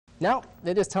Now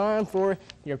it is time for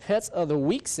your Pets of the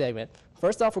Week segment.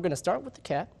 First off, we're going to start with the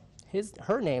cat.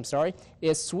 Her name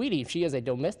is Sweetie. She is a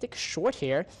domestic short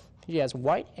hair. She has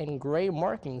white and gray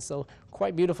markings, so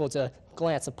quite beautiful to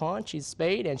glance upon. She's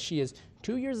spayed and she is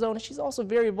 2 years old, and she's also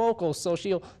very vocal, so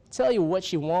she'll tell you what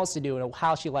she wants to do and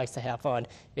how she likes to have fun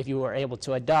if you are able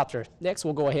to adopt her. Next,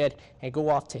 we'll go ahead and go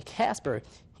off to Casper.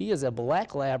 He is a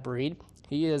black lab breed.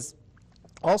 He is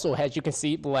also, as you can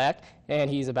see, black, and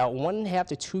he's about 1.5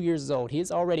 to 2 years old. He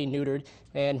is already neutered,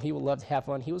 and he would love to have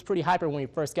fun. He was pretty hyper when he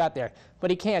first got there,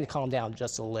 but he can calm down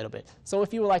just a little bit. So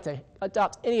if you would like to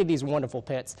adopt any of these wonderful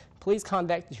pets, please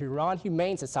contact the Huron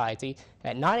Humane Society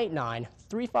at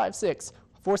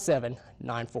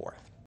 989-356-4794.